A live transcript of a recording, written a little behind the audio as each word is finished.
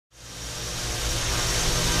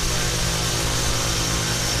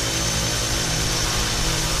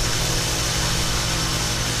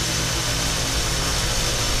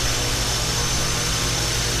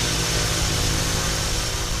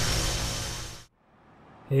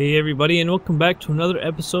Hey everybody, and welcome back to another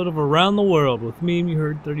episode of Around the World with me, you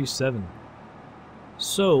heard 37.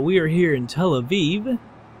 So we are here in Tel Aviv,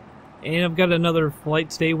 and I've got another flight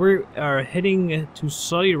today. We are heading to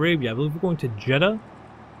Saudi Arabia. I believe we're going to Jeddah,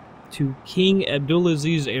 to King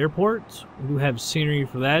Abdulaziz Airport. We do have scenery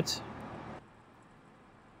for that.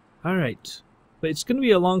 Alright, but it's going to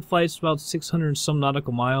be a long flight. It's about 600 and some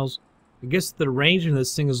nautical miles. I guess the range in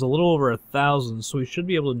this thing is a little over 1,000, so we should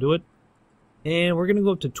be able to do it. And we're going to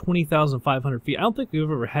go up to 20,500 feet. I don't think we've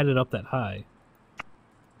ever had it up that high.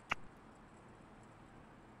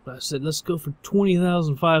 But I said, let's go for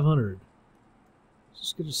 20,500.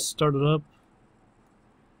 Just get it started up.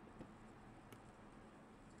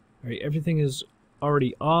 Alright, everything is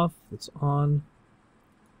already off. It's on.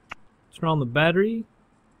 Turn on the battery.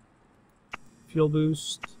 Fuel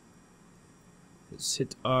boost. Let's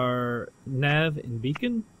hit our nav and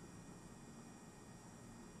beacon.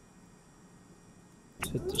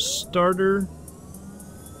 Hit the starter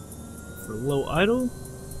for low idle.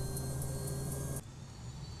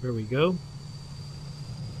 There we go.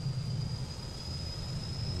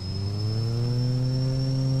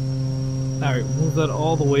 Alright, move that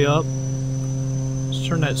all the way up. Let's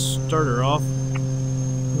turn that starter off.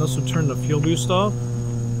 And also turn the fuel boost off.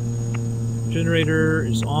 Generator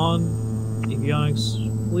is on. Avionics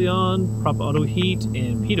fully on. Prop auto heat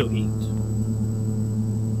and pitot heat.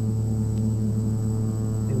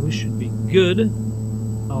 Should be good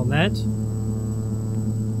on that.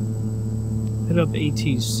 Hit up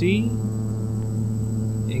ATC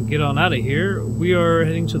and get on out of here. We are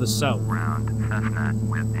heading to the south. Ground, Cessna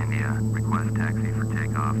with India. Request taxi for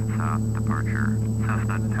takeoff. South departure.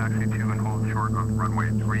 Cessna taxi 2 and hold short of runway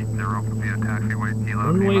 30 via taxiway.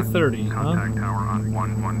 Runway 30, Contact tower on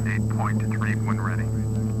 118.3 when ready.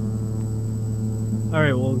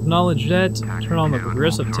 Alright, we'll acknowledge that. Turn on the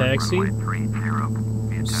progressive taxi.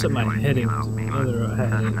 Set my heading to the other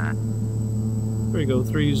heading. There we go,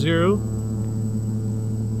 30.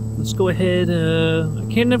 Let's go ahead. I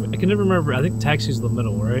can never remember. I think taxi's the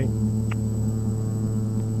middle, right?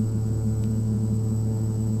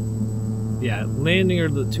 Yeah, landing are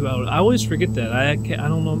the 2 out. I always forget that. I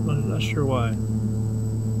don't know. I'm not sure why.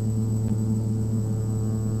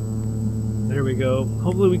 There we go.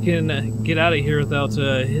 Hopefully we can get out of here without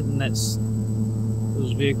hitting those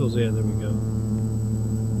vehicles. Yeah, there we go.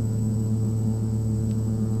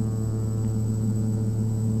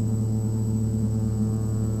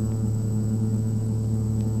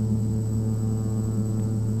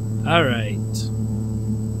 Alright.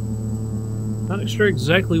 Not sure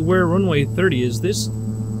exactly where runway 30 is. This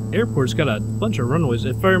airport's got a bunch of runways.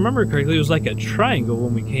 If I remember correctly, it was like a triangle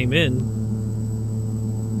when we came in.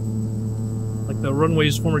 Like the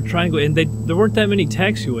runways form a triangle, and there weren't that many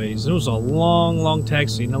taxiways. It was a long, long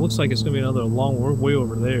taxi, and it looks like it's going to be another long way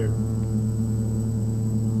over there.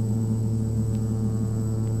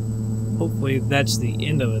 Hopefully that's the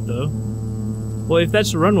end of it, though. Well, if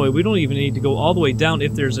that's the runway, we don't even need to go all the way down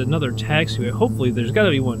if there's another taxiway. Hopefully, there's got to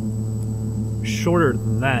be one shorter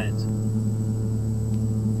than that.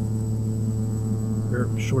 Or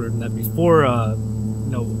shorter than that before,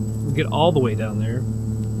 we get all the way down there.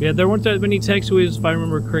 Yeah, there weren't that many taxiways, if I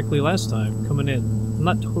remember correctly, last time coming in. I'm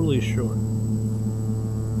not totally sure.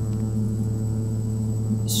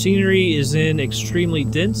 Scenery is in extremely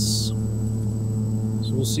dense.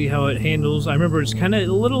 We'll see how it handles. I remember it's kind of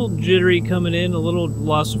a little jittery coming in, a little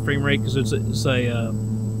loss of frame rate because Tel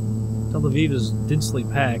Aviv is densely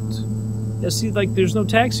packed. Yeah, see, like there's no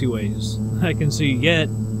taxiways I can see yet.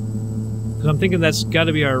 Because I'm thinking that's got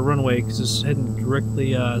to be our runway because it's heading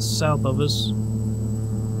directly south of us.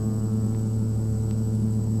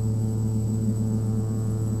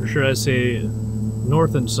 Or should I say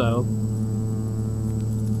north and south?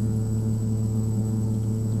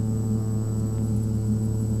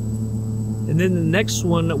 And then the next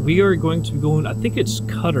one, we are going to be going, I think it's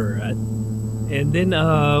Qatar. And then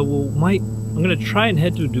I'm going to try and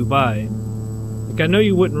head to Dubai. Like, I know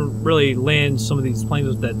you wouldn't really land some of these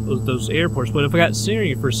planes at those airports, but if I got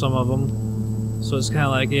scenery for some of them, so it's kind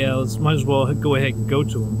of like, yeah, might as well go ahead and go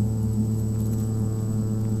to them.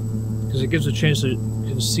 Because it gives a chance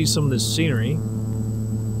to see some of this scenery.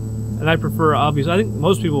 And I prefer, obviously, I think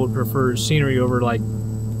most people would prefer scenery over, like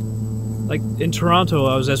in Toronto,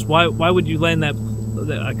 I was asked, why would you land a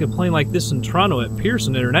plane like this in Toronto at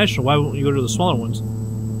Pearson International? Why wouldn't you go to the smaller ones?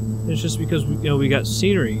 And it's just because we got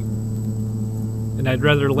scenery, and I'd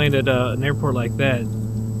rather land at an airport like that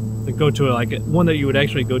than go to one that you would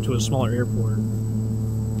actually go to a smaller airport.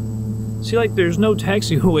 See, like there's no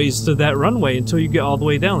taxiways to that runway until you get all the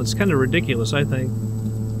way down. It's kind of ridiculous, I think.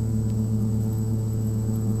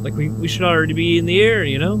 Like we should already be in the air,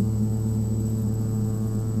 you know?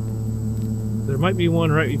 There might be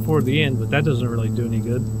one right before the end, but that doesn't really do any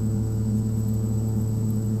good.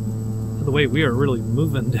 By the way, we are really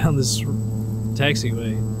moving down this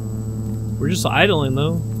taxiway. We're just idling,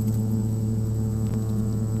 though.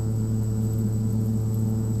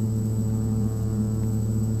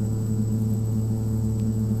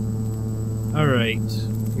 Alright.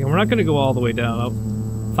 Yeah, we're not going to go all the way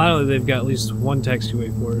down. Finally, they've got at least one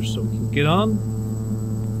taxiway for us, so we can get on.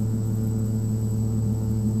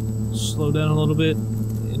 Slow down a little bit,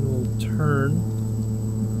 and we'll turn.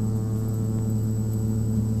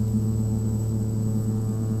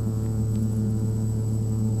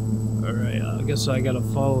 Alright, I guess I gotta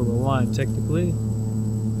follow the line, technically.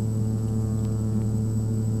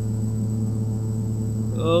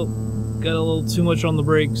 Oh, got a little too much on the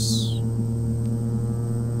brakes.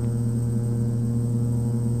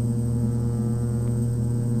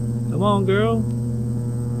 Come on, girl.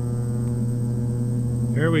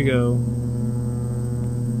 Here we go.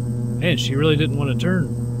 Man, she really didn't want to turn.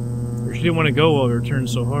 Or she didn't want to go while we were turning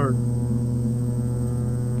so hard.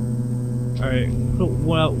 Alright, put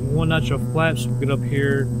one notch of flaps, we'll get up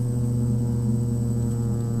here.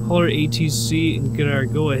 Call our ATC and get our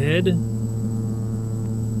go ahead.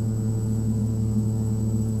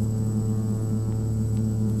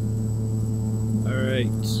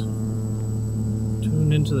 Alright.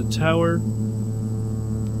 Tune into the tower.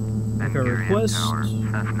 Make our request. Tower,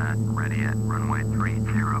 Cessna ready at runway 30,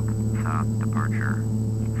 south departure.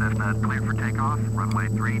 Cessna cleared for takeoff, runway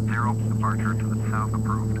 30, departure to the south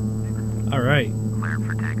approved. Alright. Cleared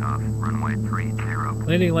for takeoff, runway 30.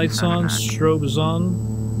 Landing lights on, strobe is on.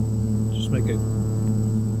 Just make it.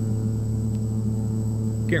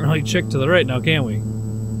 Can't really check to the right now, can we?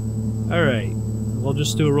 Alright. We'll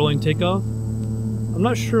just do a rolling takeoff. I'm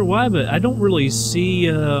not sure why, but I don't really see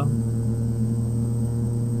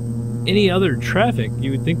any other traffic.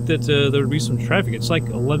 You would think that there would be some traffic. It's like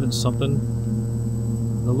 11 something.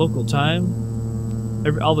 The local time.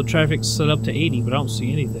 All the traffic's set up to 80, but I don't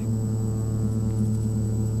see anything.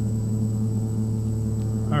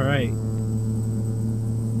 Alright.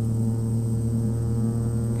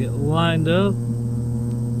 Get lined up.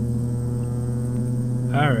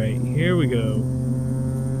 Alright, here we go.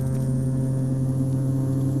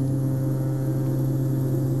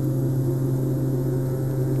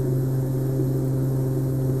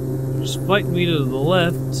 Just fight me to the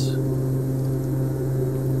left.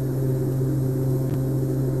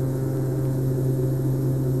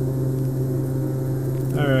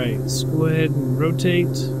 Alright, let's go ahead and rotate.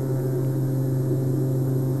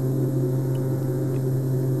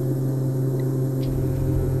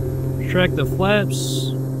 Track the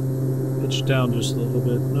flaps. Pitch down just a little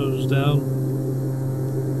bit. Nose down.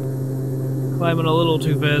 Climbing a little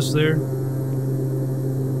too fast there.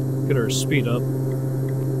 Get our speed up.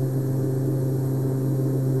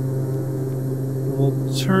 We'll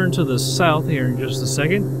turn to the south here in just a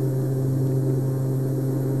second.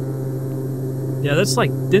 Yeah, that's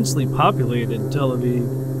like densely populated in Tel Aviv.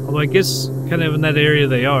 Although I guess kind of in that area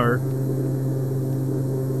they are.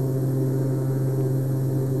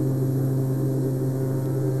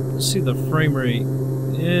 Let's see the frame rate.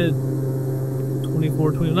 Yeah,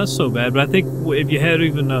 24, 20, not so bad. But I think if you had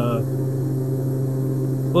even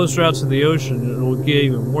closer out to the ocean, it will get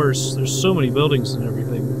even worse. There's so many buildings and everything.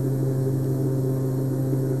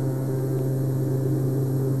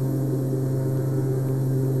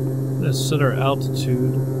 Let's set our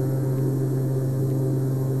altitude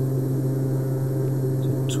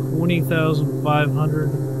to 20,500.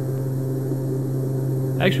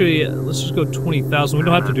 Actually, let's just go 20,000. We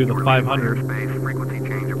don't have to do the 500. Frequency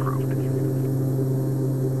change approved.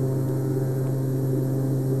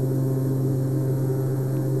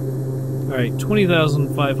 Alright,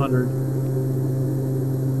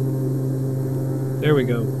 20,500. There we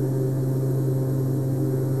go.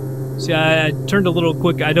 See, I turned a little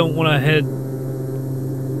quick. I don't want to head.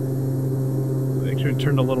 Actually,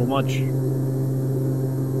 turned a little much.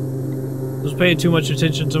 I was paying too much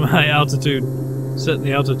attention to my altitude. Setting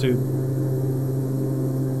the altitude.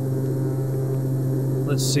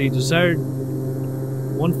 Let's see. Desired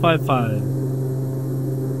 155.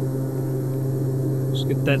 Let's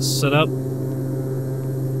get that set up.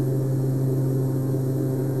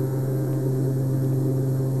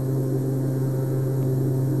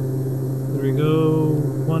 There we go,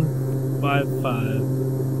 155.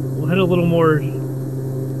 We'll hit a little more.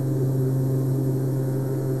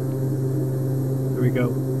 There we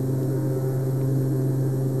go.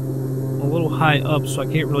 A little high up, so I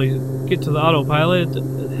can't really get to the autopilot.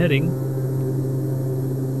 The heading.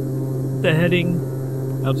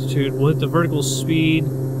 altitude. We'll hit the vertical speed.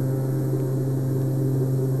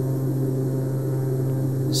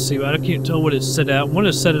 Let's see, I can't tell what it's set at. I want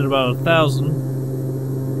to set it about 1,000.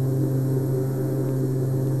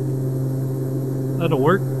 That'll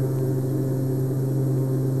work.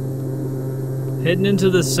 Heading into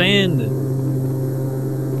the sand.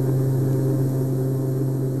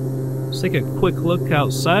 Let's take a quick look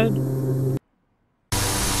outside.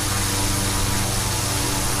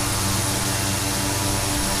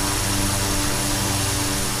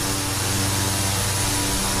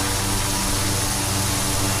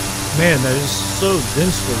 Man, that is so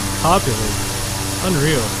densely populated.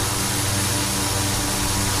 Unreal.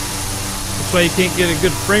 That's why you can't get a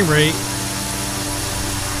good frame rate.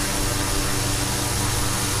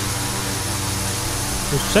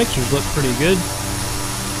 Those textures look pretty good.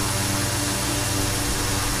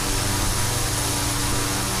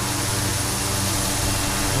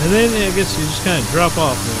 And then I guess you just kind of drop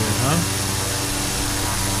off there, huh?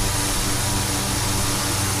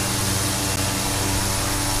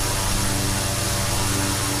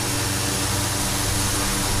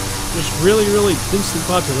 Just really, really densely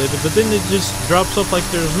populated, but then it just drops off like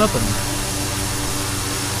there's nothing.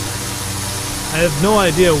 I have no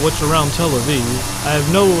idea what's around Tel Aviv. I have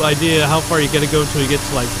no idea how far you gotta go till you get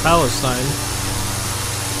to like Palestine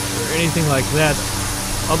or anything like that.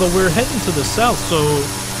 Although we're heading to the south, so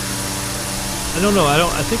I don't know.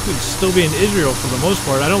 I think we'd still be in Israel for the most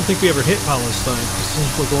part. I don't think we ever hit Palestine since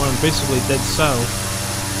we're going basically dead south.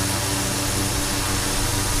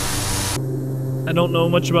 I don't know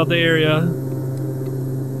much about the area.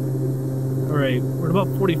 Alright, we're at about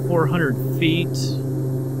 4,400 feet.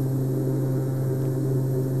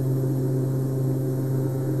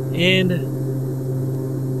 And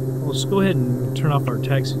let's go ahead and turn off our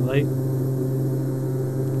taxi light.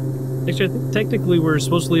 Actually, I think technically we're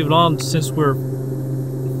supposed to leave it on since we're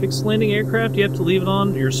a fixed landing aircraft. You have to leave it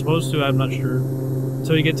on. You're supposed to, I'm not sure.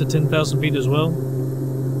 Until you get to 10,000 feet as well.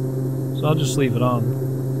 So I'll just leave it on.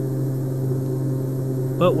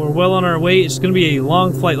 But we're well on our way. It's going to be a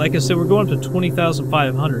long flight. Like I said, we're going up to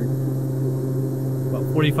 20,500. About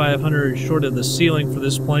 4,500 short of the ceiling for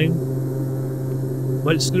this plane.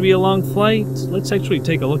 But it's going to be a long flight. Let's actually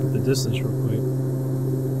take a look at the distance real quick.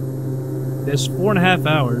 That's 4.5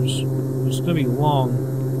 hours. It's going to be long.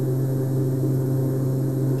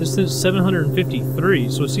 Distance 753,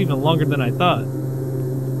 so it's even longer than I thought.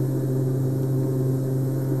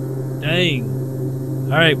 Dang.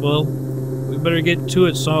 Alright, well, we better get to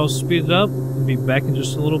it, so I'll speed it up and be back in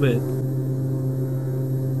just a little bit.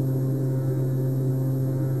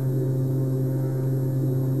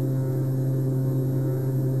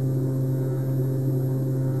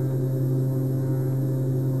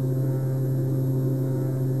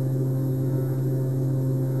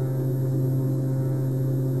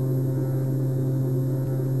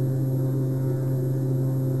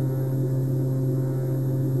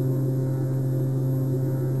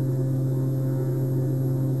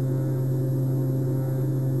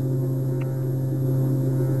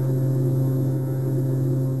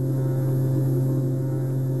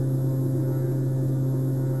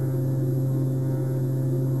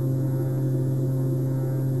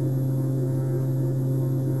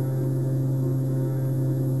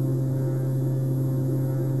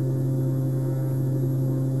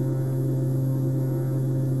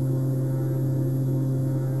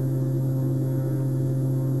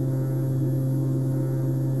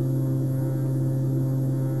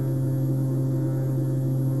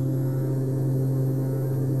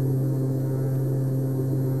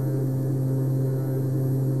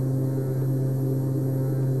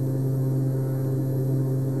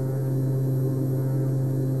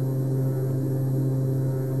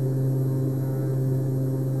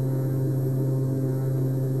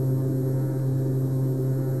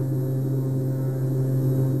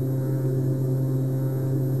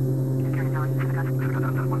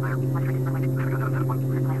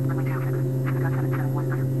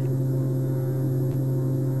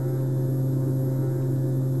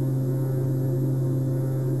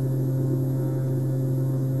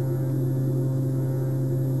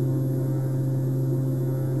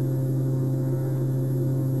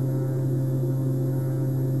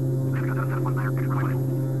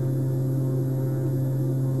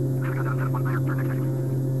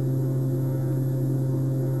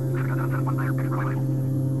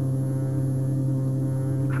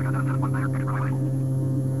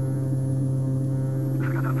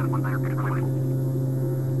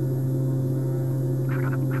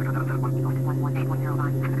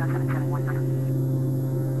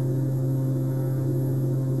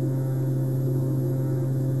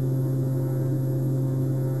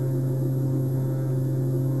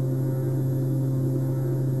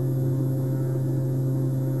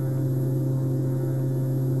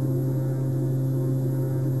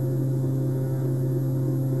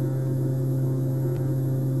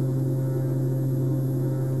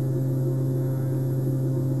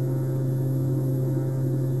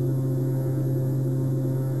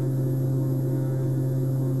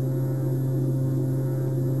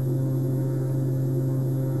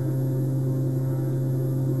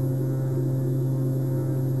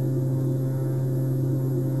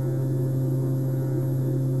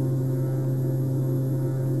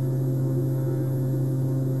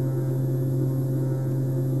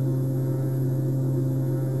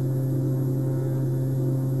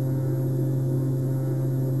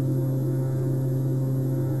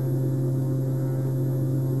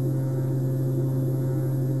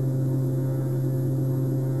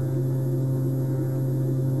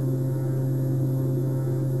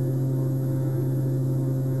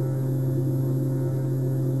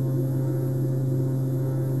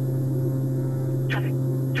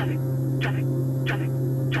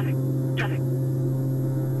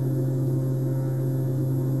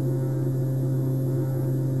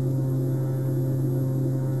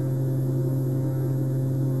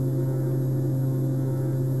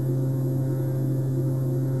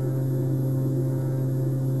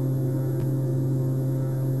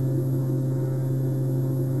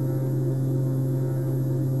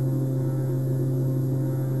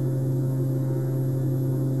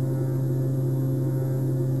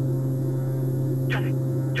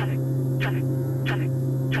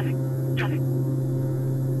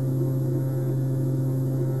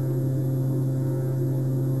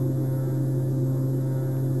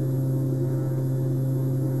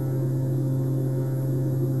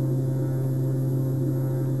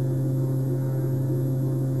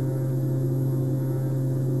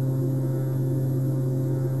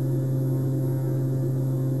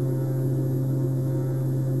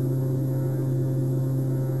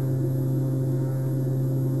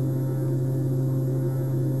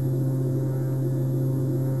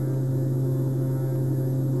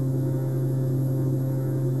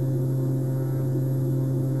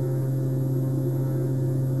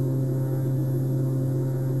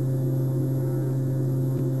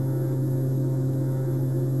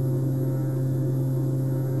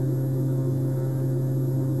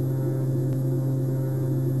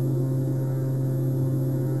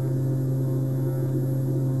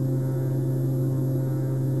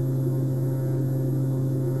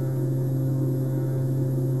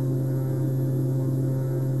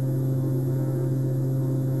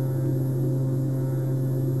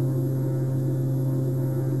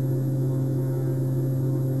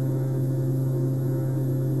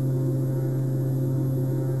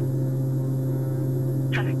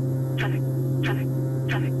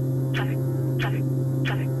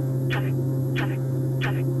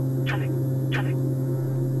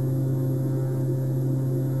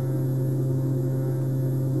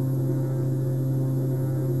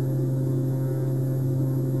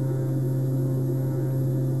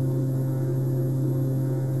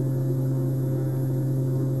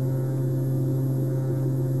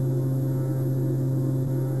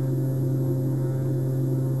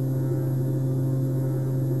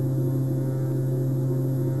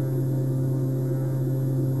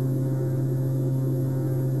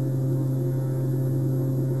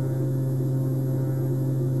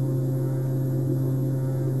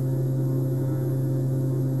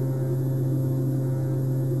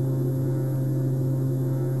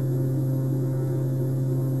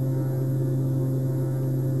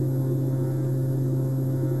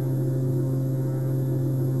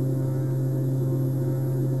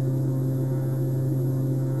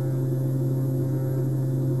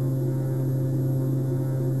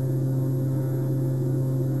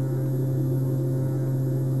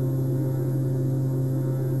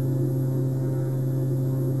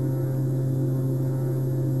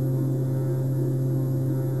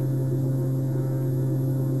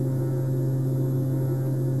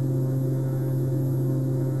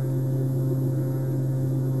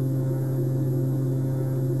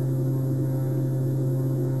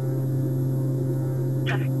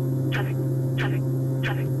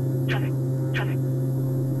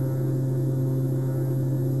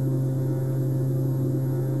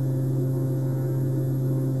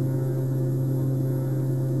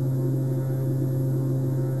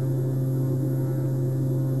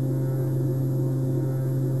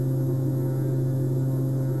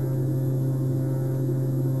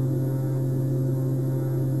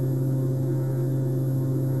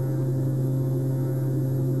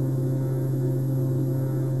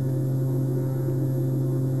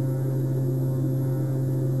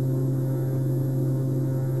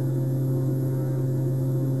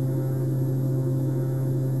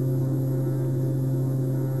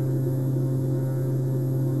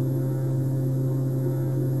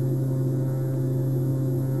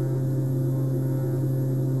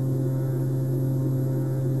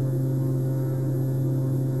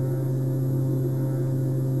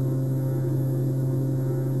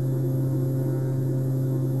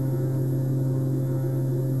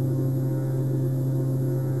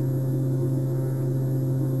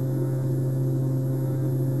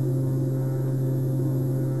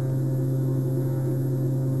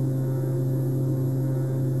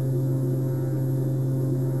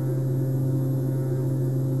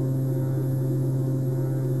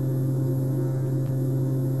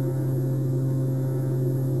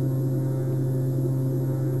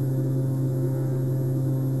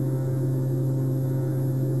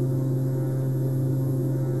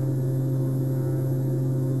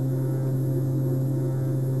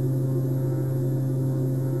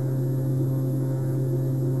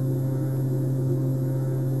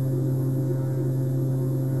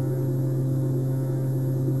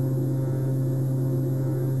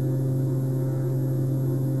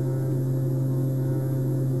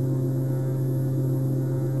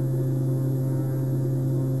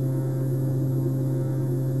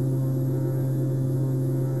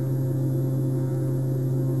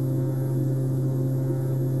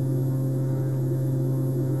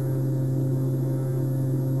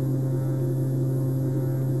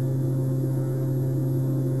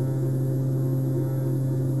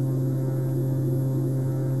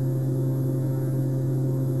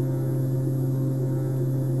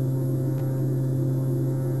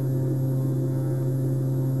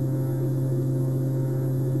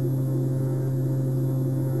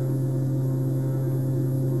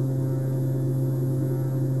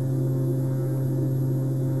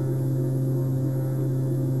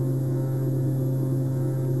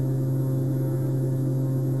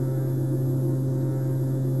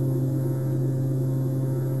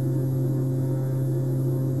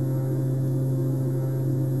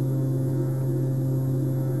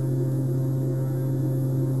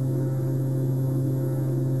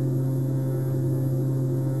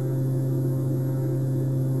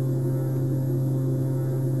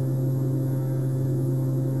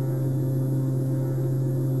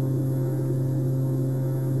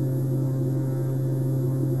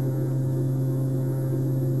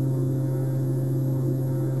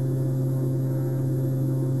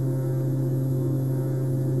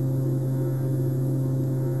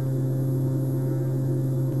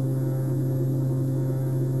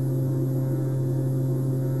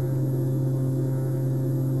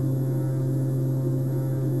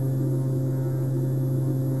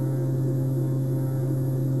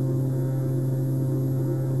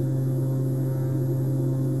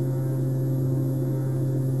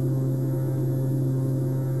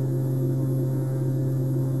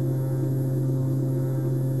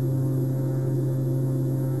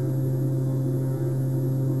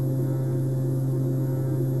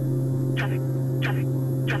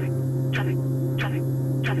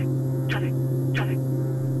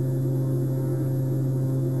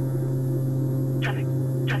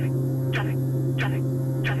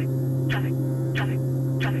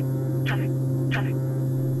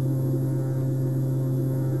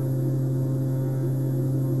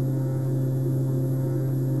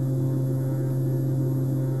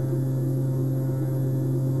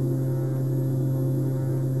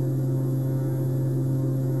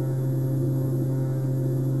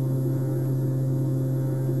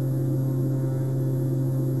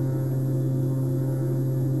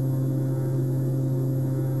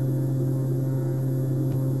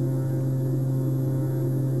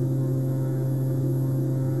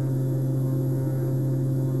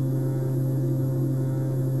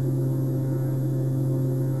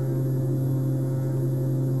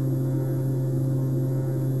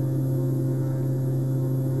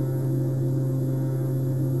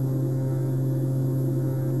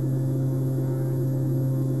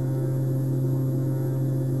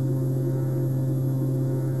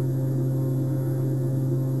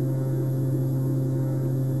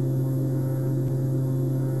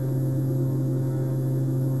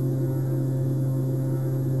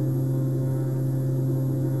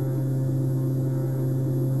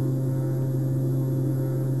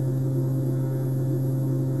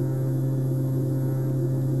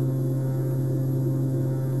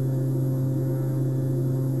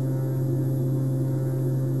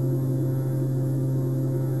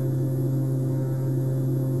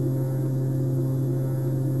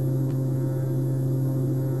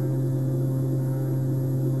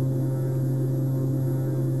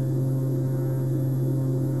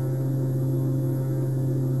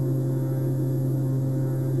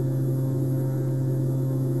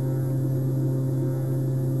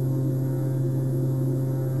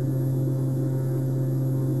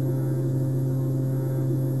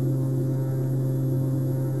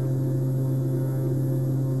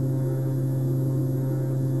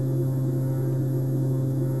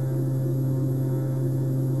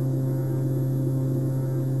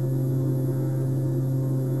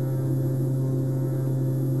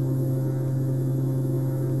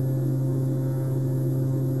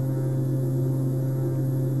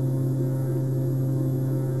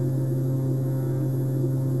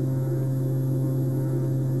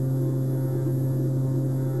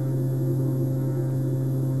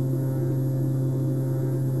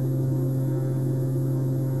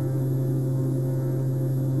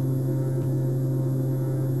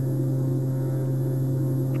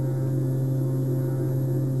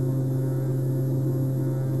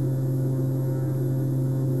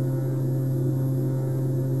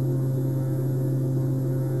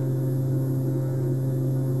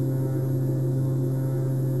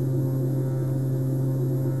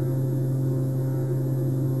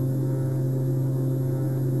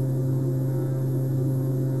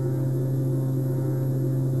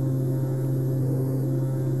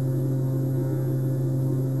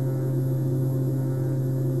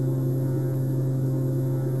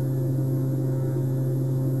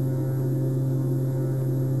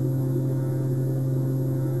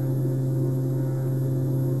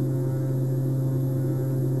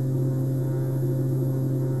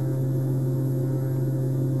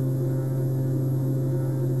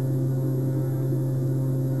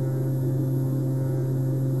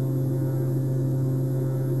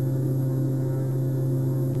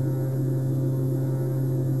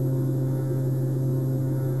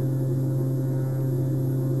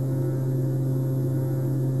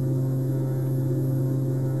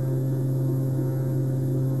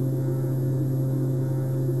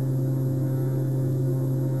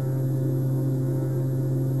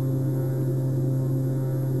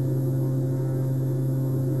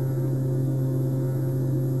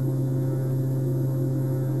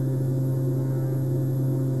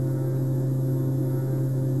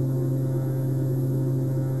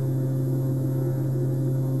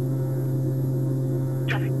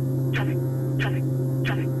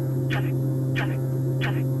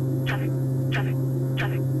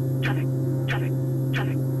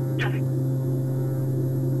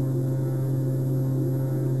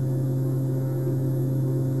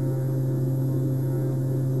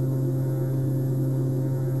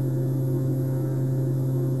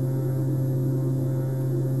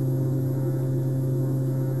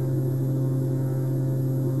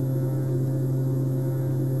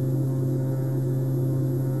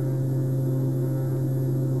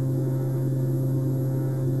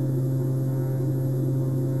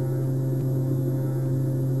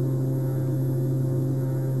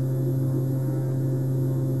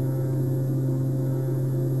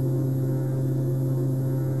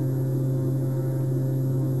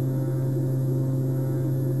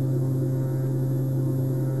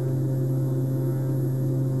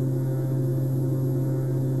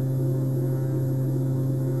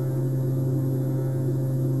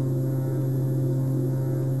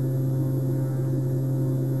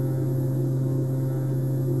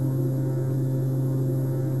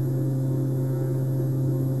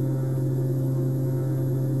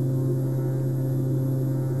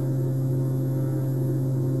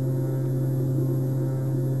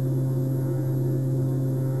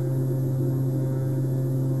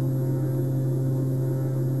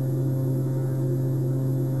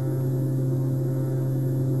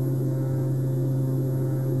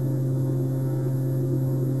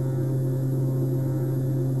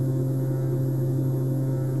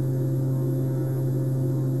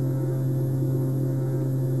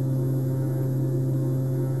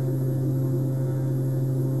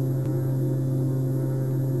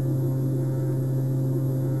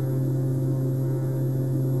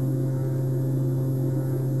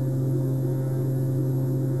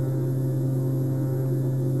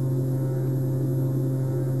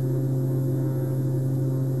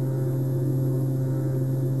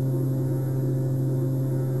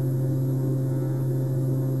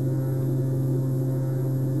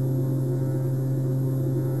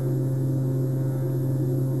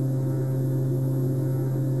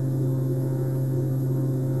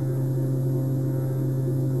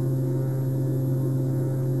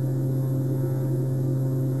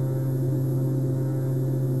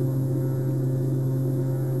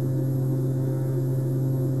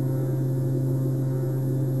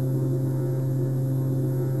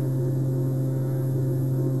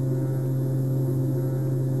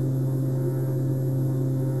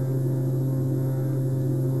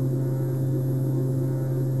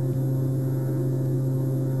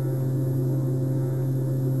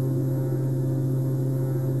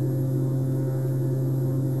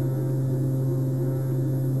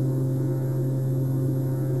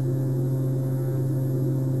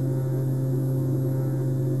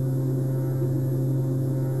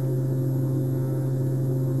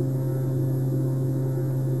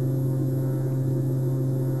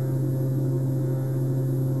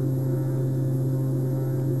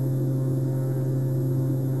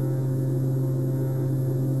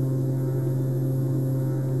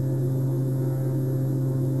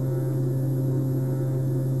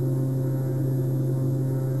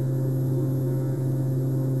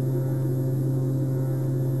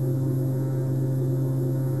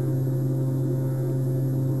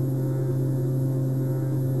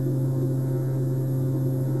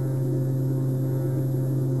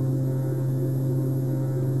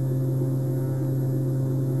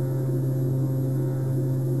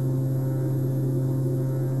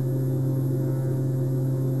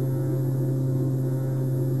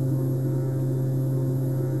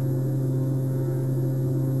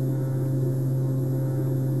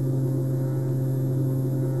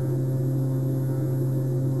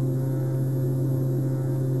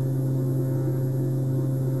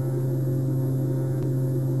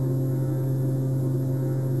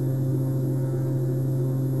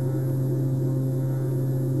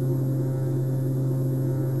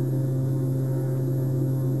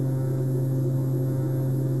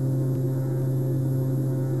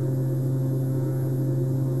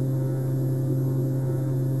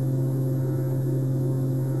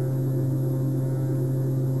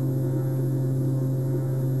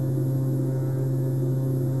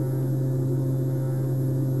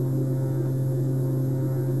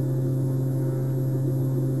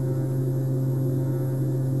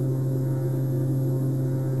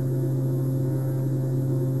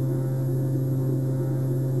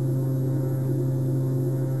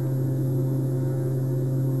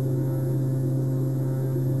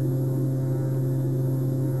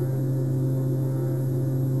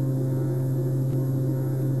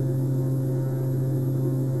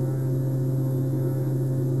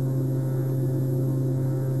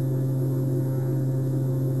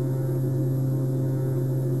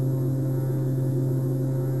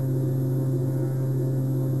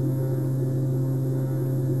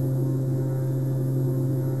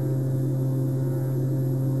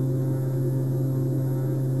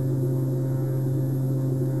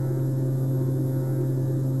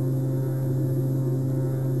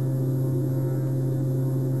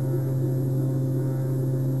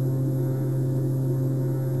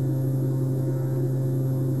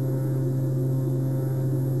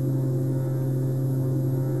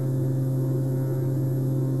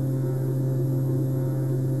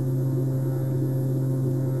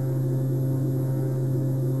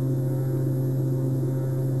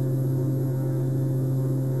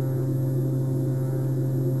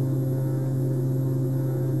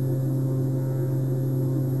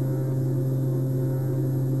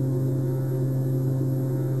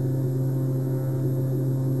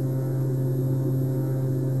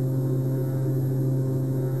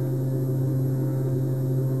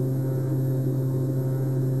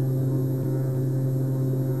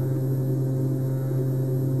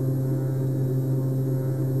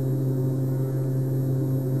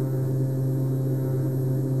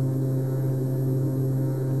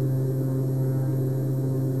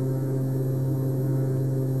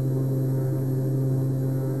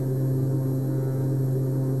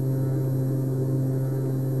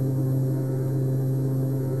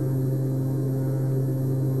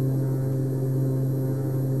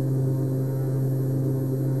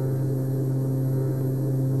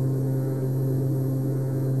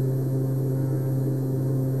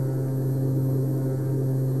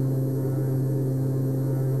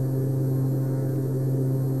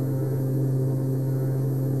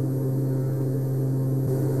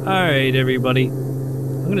 Alright, everybody.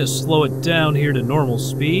 I'm gonna slow it down here to normal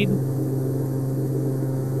speed.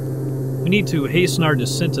 We need to hasten our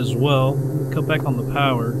descent as well. Cut back on the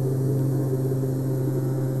power.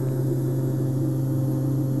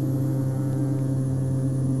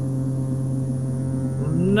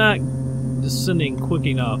 We're not descending quick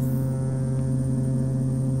enough.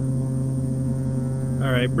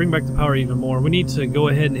 Alright, bring back the power even more. We need to go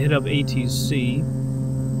ahead and hit up ATC.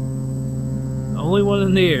 Only one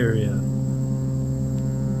in the area.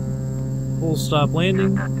 Full stop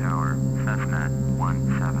landing. Jeddah Tower, Cessna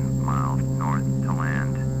 17 miles north to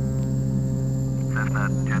land. Cessna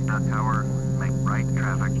Jeddah Tower, make right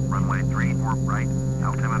traffic, runway 34 right,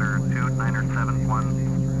 altimeter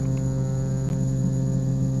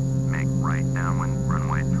 2971. Make right downwind,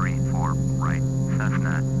 runway 34 right,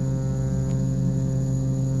 Cessna.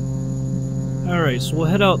 Alright, so we'll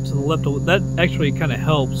head out to the left. That actually kind of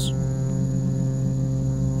helps.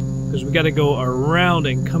 Because we got to go around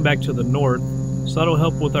and come back to the north. So that'll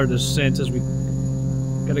help with our descent as we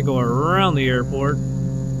got to go around the airport.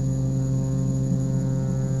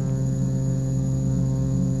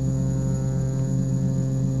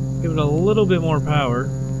 Give it a little bit more power.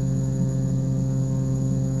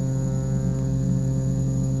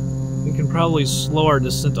 We can probably slow our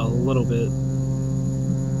descent a little bit.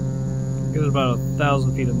 Get it about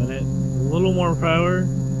 1,000 feet a minute. A little more power.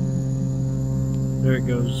 There it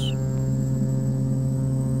goes.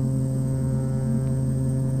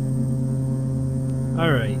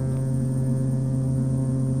 Alright.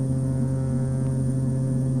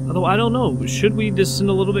 Although, I don't know. Should we descend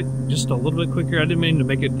a little bit, just a little bit quicker? I didn't mean to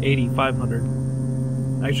make it 8,500.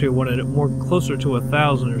 Actually, I wanted it more closer to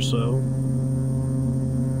 1,000 or so.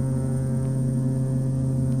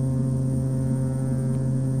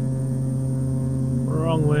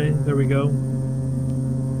 Wrong way. There we go.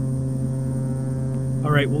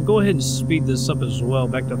 Alright, we'll go ahead and speed this up as well,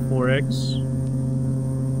 back to 4x.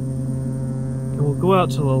 And we'll go out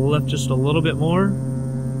to the left just a little bit more.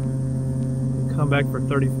 And come back for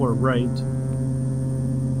 34 right.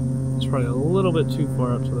 It's probably a little bit too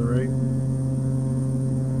far out to the right.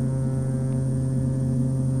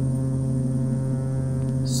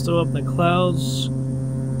 Still up in the clouds.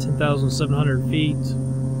 10,700 feet.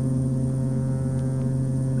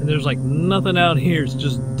 And there's like nothing out here, it's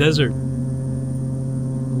just desert.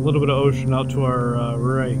 A little bit of ocean out to our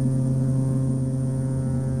right.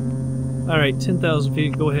 Alright, 10,000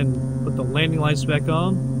 feet, go ahead and put the landing lights back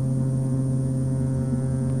on.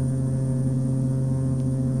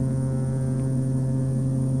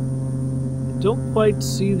 I don't quite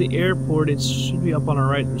see the airport, it should be up on our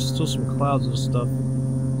right. There's still some clouds and stuff.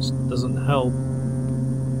 This doesn't help.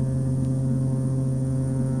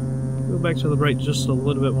 Go back to the right just a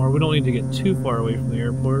little bit more. We don't need to get too far away from the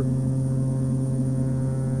airport.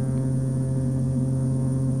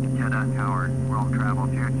 Jeddah Tower, world travel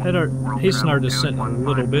Hasten our descent a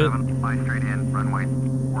little bit. Fly straight in, runway,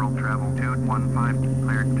 world travel 215,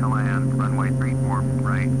 cleared to land, runway 34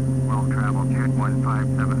 right, world travel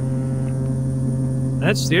 2157.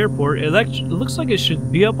 That's the airport. It looks like it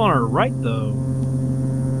should be up on our right though.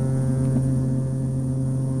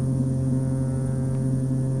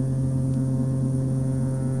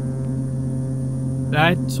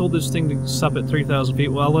 I told this thing to stop at 3,000 feet.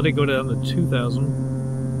 Well, I'll let it go down to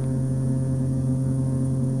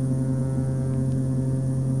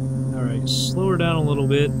 2,000. Alright, slow her down a little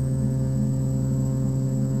bit.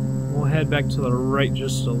 We'll head back to the right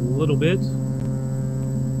just a little bit.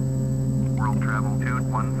 World travel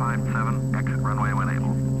 2157, exit runway when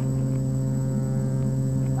able.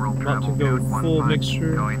 World About travel to go full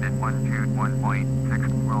mixture. Going at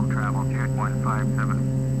 121.6, world travel 2157.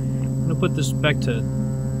 I'm going to put this back to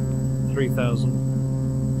 3,000.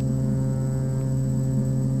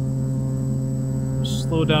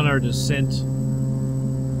 Slow down our descent.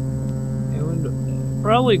 And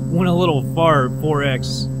probably went a little far at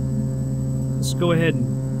 4x. Let's go ahead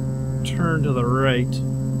and turn to the right.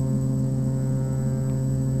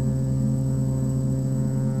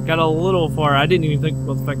 Got a little far. I didn't even think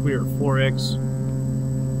about the fact we were at 4x.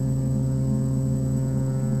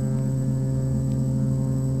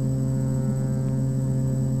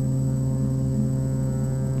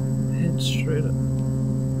 Straight up.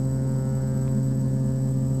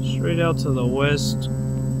 Straight out to the west.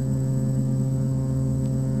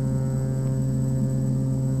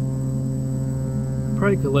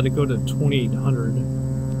 Probably could let it go to 2,800.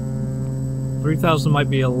 3,000 might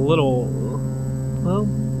be a little... well...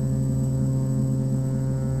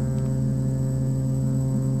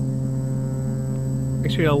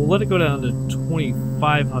 actually, I'll let it go down to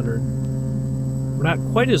 2,500. We're not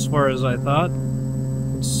quite as far as I thought.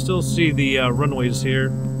 can still see the runways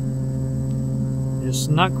here. It's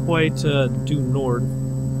not quite due north.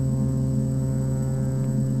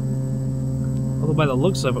 Although by the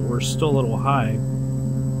looks of it, we're still a little high.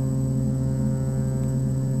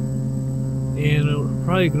 And we're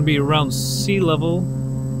probably going to be around sea level.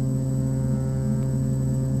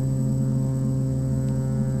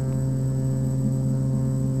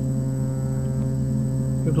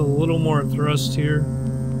 Give it a little more thrust here.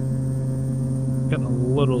 Getting a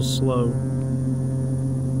little slow.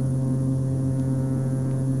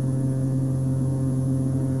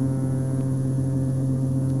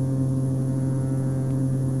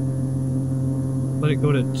 Let it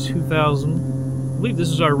go to 2,000. I believe this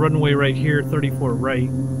is our runway right here, 34 right.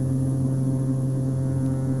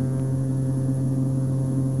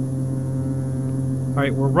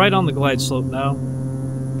 Alright, we're right on the glide slope now.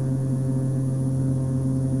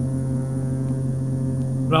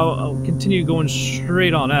 But I'll continue going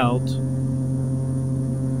straight on out.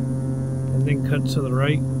 And then cut to the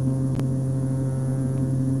right.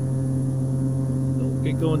 Don't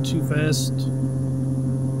get going too fast.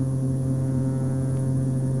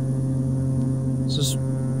 This is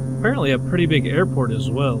apparently a pretty big airport as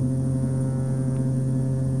well.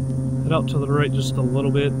 Head out to the right just a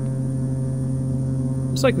little bit.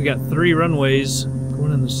 Looks like we got 3 runways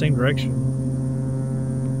going in the same direction.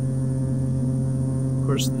 Of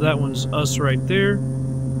course, that one's us right there.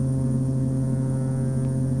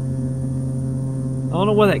 I don't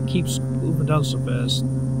know why that keeps moving down so fast.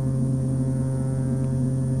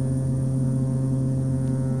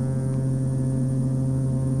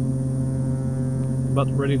 About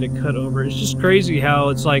ready to cut over. It's just crazy how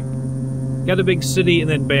it's like got a big city and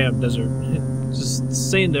then bam, desert. Just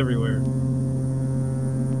sand everywhere.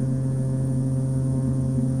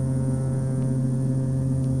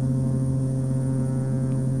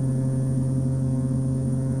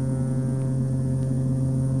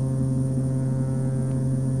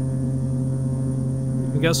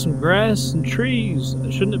 We got some grass and trees.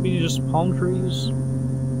 Shouldn't it be just palm trees?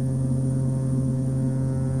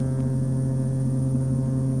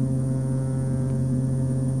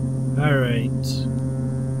 Alright,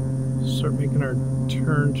 start making our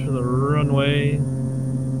turn to the runway.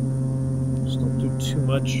 Just don't do too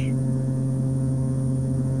much.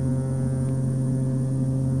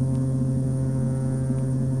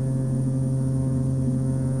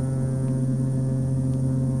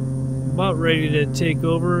 About ready to take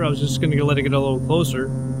over. I was just going to let it get a little closer.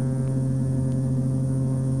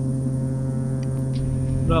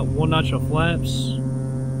 About 1 notch of flaps.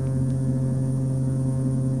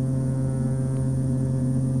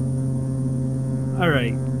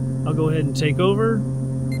 Alright, I'll go ahead and take over.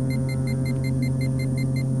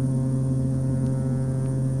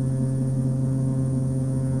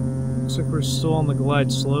 Looks like we're still on the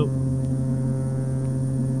glide slope.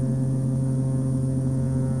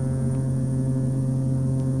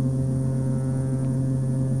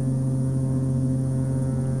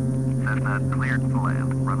 Cessna cleared to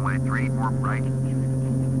land. Runway 34 right.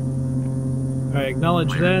 Alright,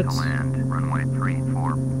 acknowledge that. To land. Runway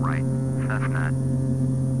 34 right. Cessna.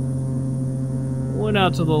 Went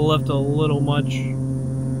out to the left a little much.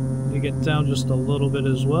 You get down just a little bit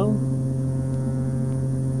as well.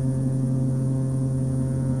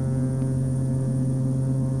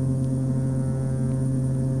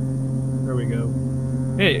 There we go.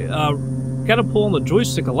 Hey, gotta pull on the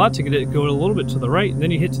joystick a lot to get it to go a little bit to the right, and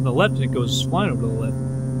then you hit to the left and it goes flying over to the left.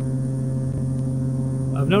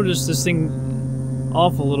 I've noticed this thing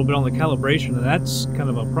off a little bit on the calibration, and that's kind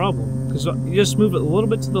of a problem. Because you just move it a little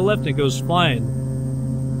bit to the left and it goes flying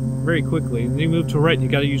very quickly. And then you move to the right and you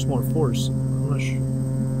gotta use more force. I'm not sure.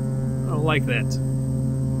 I don't like that.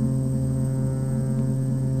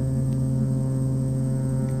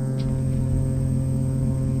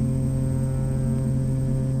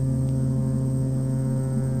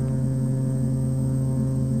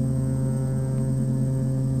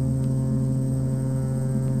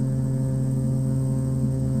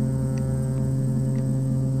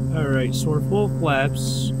 Alright, so we're full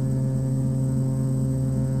flaps.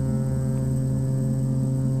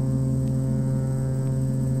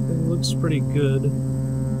 It looks pretty good.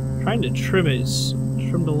 Trying to trim it. It's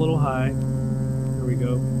trimmed a little high. There we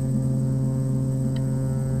go.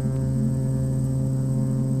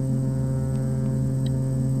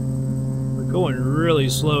 We're going really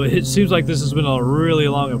slow. It seems like this has been a really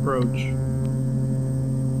long approach.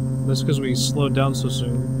 That's because we slowed down so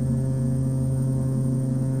soon.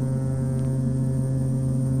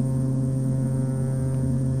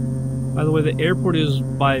 By the way, the airport is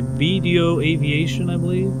by BDOaviation, I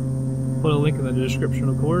believe. Put a link in the description,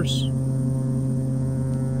 of course.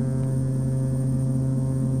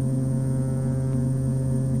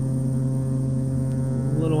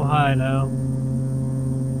 little high now.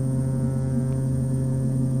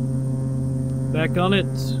 Back on it.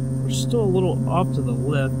 We're still a little off to the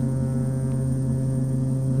left. I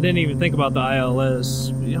didn't even think about the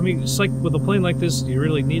ILS. I mean, it's like with a plane like this, do you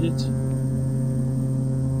really need it?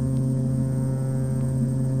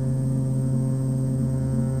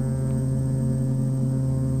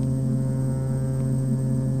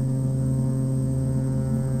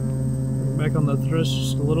 Back on the thrust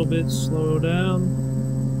just a little bit, slow down.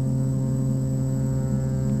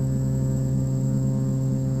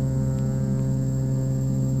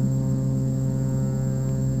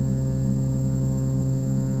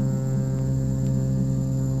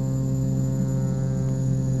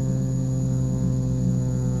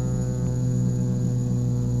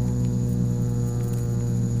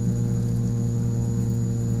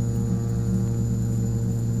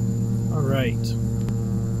 All right.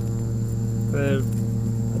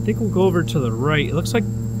 I think we'll go over to the right. It looks like,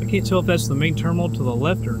 I can't tell if that's the main terminal to the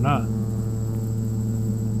left or not.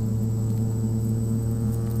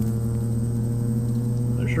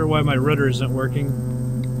 Not sure why my rudder isn't working.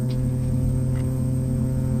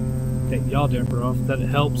 Take yaw damper off. That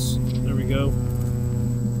helps. There we go.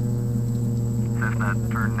 Cessna,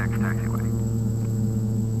 turn next taxiway.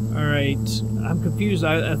 Alright. I'm confused.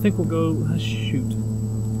 I think we'll go... shoot.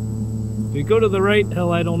 If we go to the right,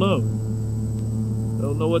 hell, I don't know.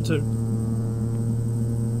 Don't know what to...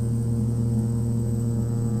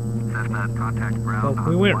 Cessna, contact ground Oh,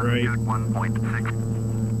 we went right.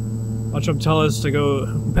 121.6. Watch them tell us to go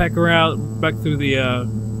back around, back through the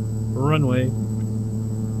runway.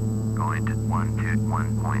 Going to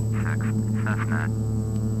 121.6. Cessna.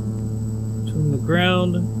 Turn the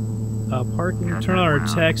ground, parking, turn on our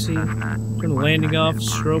taxi, turn the landing off,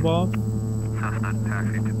 strobe off. Cessna,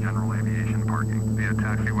 taxi to general aviation parking via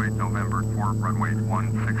taxiway November 4, runway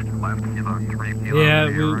 16 left, kilo 3 kilo. Yeah,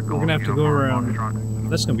 we're gonna have to go around.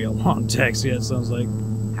 That's gonna be a long taxi, it sounds like.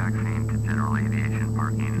 Taxiing to general aviation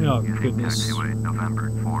parking. Oh, using goodness. Taxiway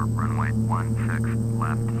November 4, runway 16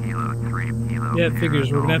 left, kilo 3 kilo. Yeah, it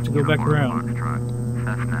figures we're gonna have to go back around.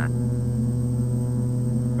 Cessna.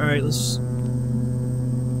 Alright, let's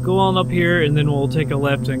go on up here and then we'll take a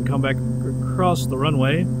left and come back across the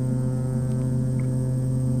runway.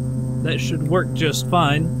 That should work just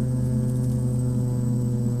fine.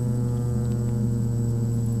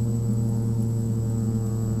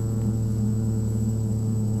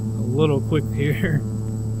 A little quick here.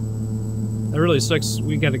 That really sucks.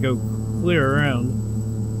 We gotta go clear around.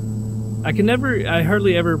 I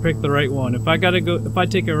hardly ever pick the right one. If I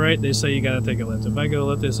take a right, they say you gotta take a left. If I go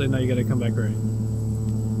left, they say no, you gotta come back right.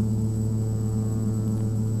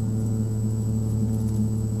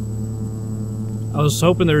 I was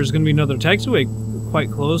hoping there was going to be another taxiway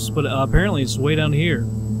quite close, but apparently it's way down here.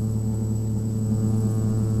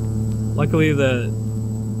 Luckily, the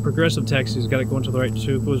progressive taxi's got it going to the right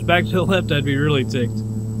too. If it was back to the left, I'd be really ticked.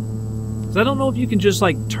 'Cause I don't know if you can just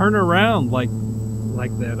like turn around like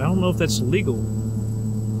that. I don't know if that's legal.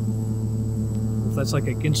 If that's like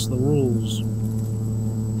against the rules.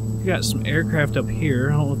 We got some aircraft up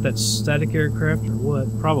here. I don't know if that's static aircraft or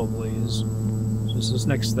what. Probably is. So this is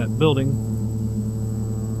next to that building.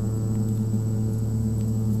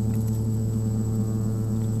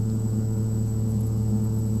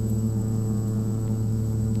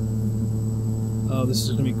 Oh, this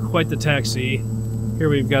is going to be quite the taxi. Here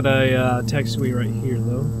we've got a taxiway right here,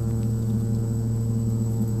 though.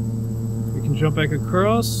 We can jump back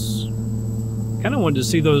across. Kind of wanted to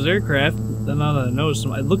see those aircraft. Then now that I noticed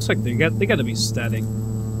them, it looks like they got to be static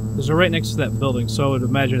because they're right next to that building. So I would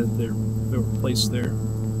imagine that they were placed there.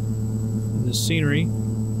 And the scenery.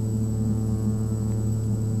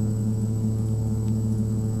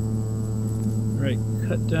 All right,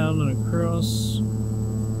 cut down and across.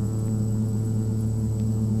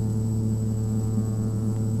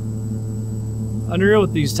 Unreal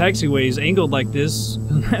with these taxiways angled like this.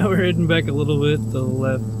 Now we're heading back a little bit to the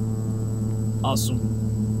left. Awesome.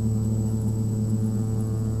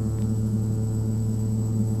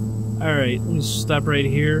 Alright, let me stop right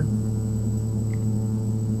here.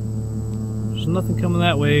 There's nothing coming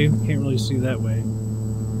that way. Can't really see that way.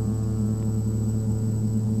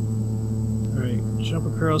 Alright, jump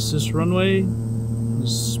across this runway.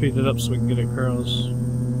 Let's speed it up so we can get across.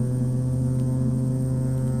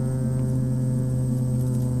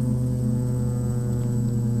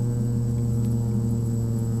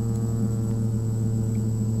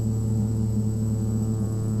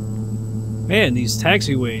 Man, these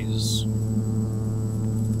taxiways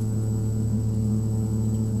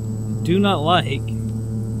do not like.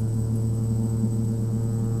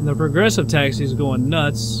 The progressive taxi is going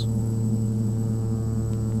nuts.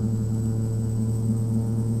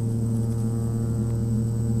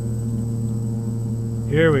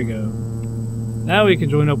 Here we go. Now we can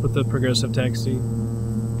join up with the progressive taxi.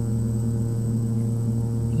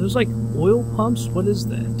 There's like oil pumps? What is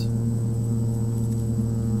that?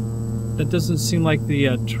 That doesn't seem like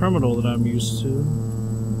the terminal that I'm used to.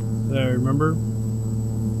 That I remember.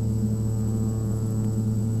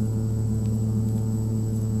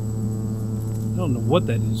 I don't know what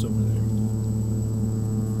that is over there.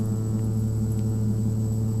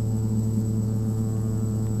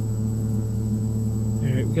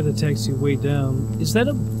 Alright, we got a taxi way down. Is that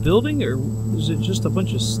a building or is it just a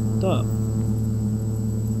bunch of stuff?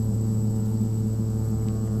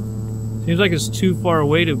 Seems like it's too far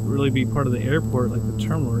away to really be part of the airport, like the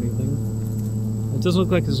terminal or anything. It doesn't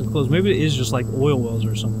look like it's enclosed. Maybe it is just like oil wells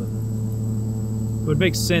or something. It would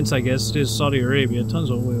make sense, I guess. It is Saudi Arabia. Tons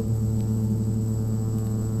of oil.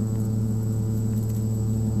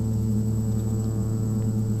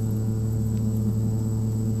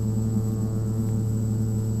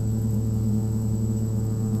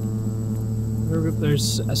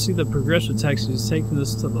 I see the progressive taxi is taking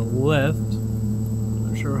us to the left.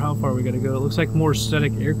 Not sure how far we gotta go. It looks like more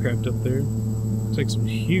static aircraft up there. Looks like some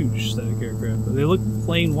huge static aircraft, but they look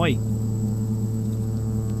plain white.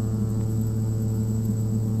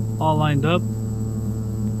 All lined up.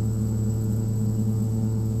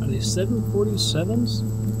 Are they 747s?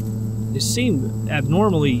 They seem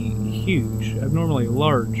abnormally huge, abnormally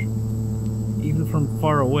large. Even from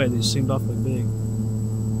far away, they seemed awfully big.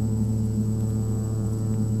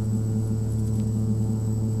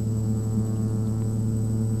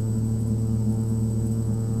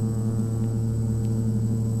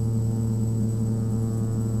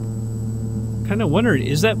 Kind of wondering,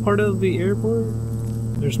 is that part of the airport?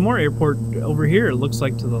 There's more airport over here, it looks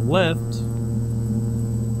like, to the left.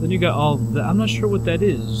 Then you got all that. I'm not sure what that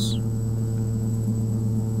is.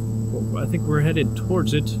 Well, I think we're headed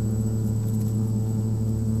towards it.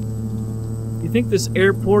 You think this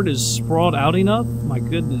airport is sprawled out enough? My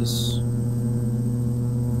goodness.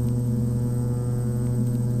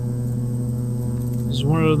 This is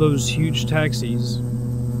one of those huge taxis.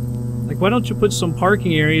 Like, why don't you put some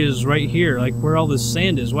parking areas right here, like where all this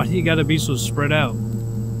sand is? Why do you gotta be so spread out?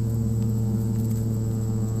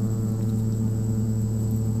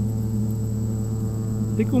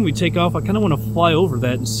 I think when we take off, I kind of want to fly over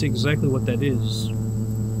that and see exactly what that is.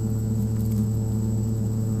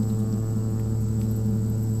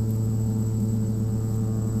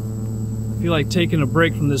 I feel like taking a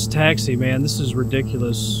break from this taxi, man. This is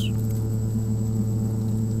ridiculous.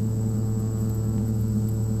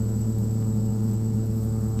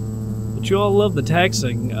 You all love the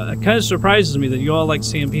taxiing. It kind of surprises me that you all like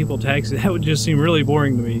seeing people taxi. That would just seem really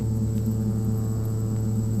boring to me.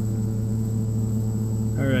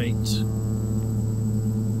 Alright.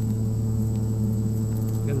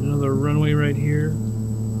 Got another runway right here.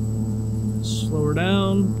 Slow her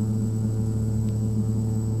down.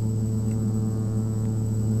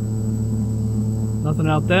 Nothing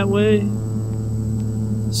out that way.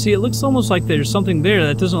 See, it looks almost like there's something there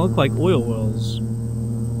that doesn't look like oil wells.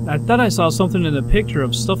 I thought I saw something in the picture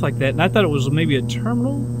of stuff like that, and I thought it was maybe a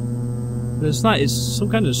terminal, but it's not. It's some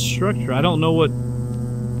kind of structure. I don't know what.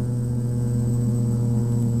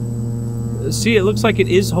 See, it looks like it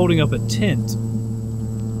is holding up a tent,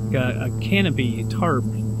 like a canopy, tarp,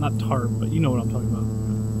 not tarp, but you know what I'm talking about.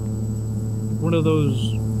 One of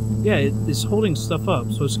those. Yeah, it's holding stuff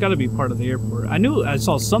up, so it's got to be part of the airport. I knew I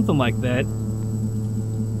saw something like that,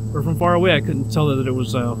 but from far away I couldn't tell that it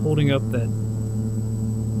was holding up that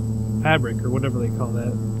fabric or whatever they call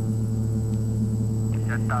that.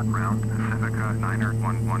 Jeddah ground, Pacifica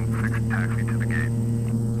 90116 taxi to the gate.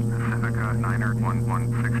 Pacifica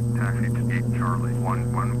 90116 taxi to gate Charlie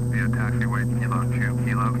 11 via taxiway Kilo 2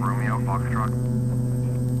 Kilo Romeo Foxtrot.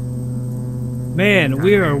 Man,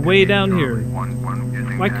 we are way down here.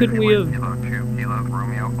 Why couldn't we have...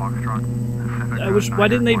 I wish... Why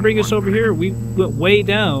didn't they bring us over here? We went way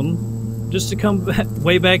down just to come back,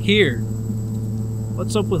 way back here.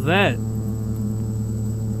 What's up with that?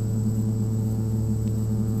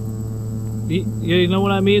 You know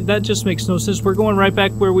what I mean? That just makes no sense. We're going right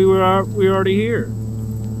back where we were already here.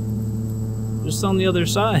 Just on the other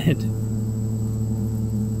side.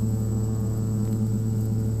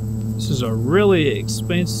 This is a really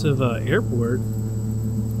expansive airport.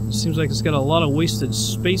 It seems like it's got a lot of wasted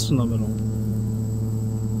space in the middle.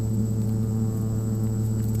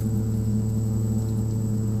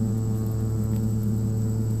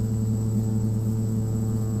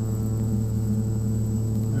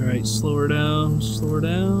 Alright, slow her down, slow her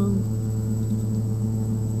down.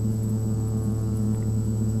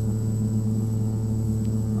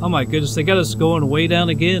 Oh my goodness, they got us going way down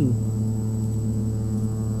again.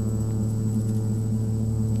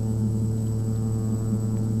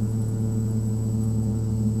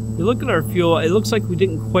 You look at our fuel, it looks like we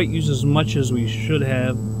didn't quite use as much as we should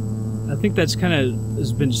have. I think that's kind of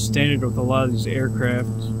has been standard with a lot of these aircraft.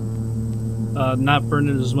 Not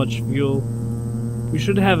burning as much fuel. We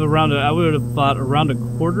should have around, I would have thought, around a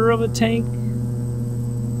quarter of a tank.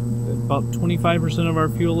 About 25% of our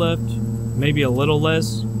fuel left. Maybe a little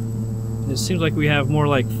less. It seems like we have more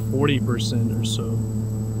like 40% or so.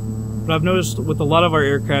 But I've noticed with a lot of our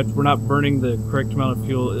aircraft, we're not burning the correct amount of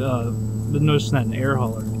fuel. I've been noticing that in air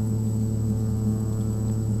hauler.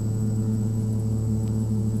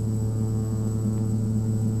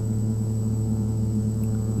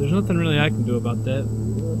 There's nothing really I can do about that.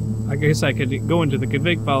 I guess I could go into the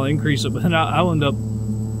config file and increase it, but then I'll end up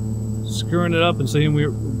screwing it up and saying we're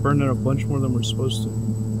burning a bunch more than we're supposed to.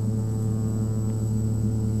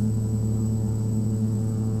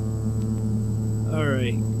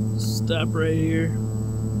 Alright, stop right here.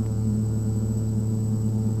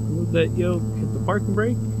 Move that yoke, hit the parking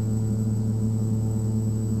brake.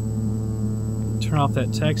 Turn off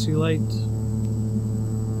that taxi light.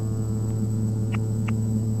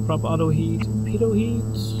 Prop auto heat, pitot heat.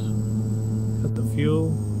 Cut the fuel.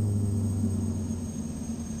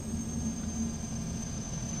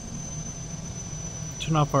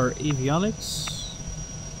 Turn off our avionics.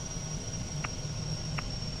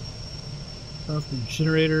 Turn off the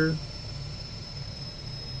generator.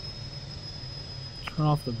 Turn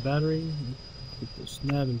off the battery. Get this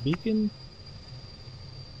nav and beacon.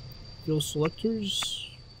 Fuel selectors.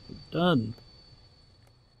 We're done.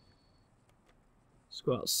 Let's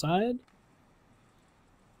go outside.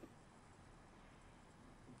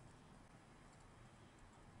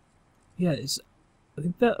 Yeah,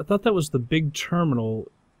 I thought that was the big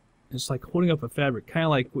terminal. It's like holding up a fabric, kind of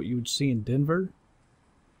like what you would see in Denver.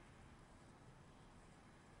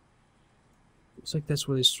 Looks like that's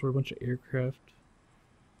where they store a bunch of aircraft.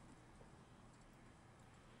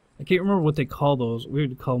 I can't remember what they call those. We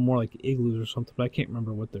would call them more like igloos or something, but I can't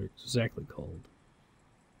remember what they're exactly called.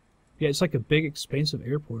 Yeah, it's like a big, expansive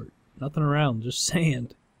airport. Nothing around, just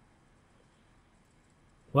sand.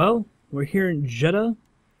 Well, we're here in Jeddah,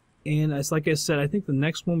 and it's like I said, I think the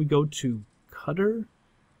next one we go to Qatar?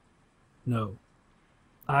 No.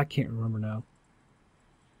 I can't remember now.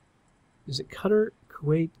 Is it Qatar?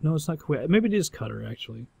 Kuwait? No, it's not Kuwait. Maybe it is Qatar,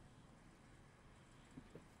 actually.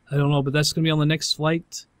 I don't know, but that's going to be on the next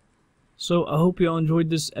flight. So I hope you all enjoyed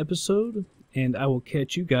this episode, and I will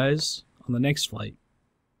catch you guys on the next flight.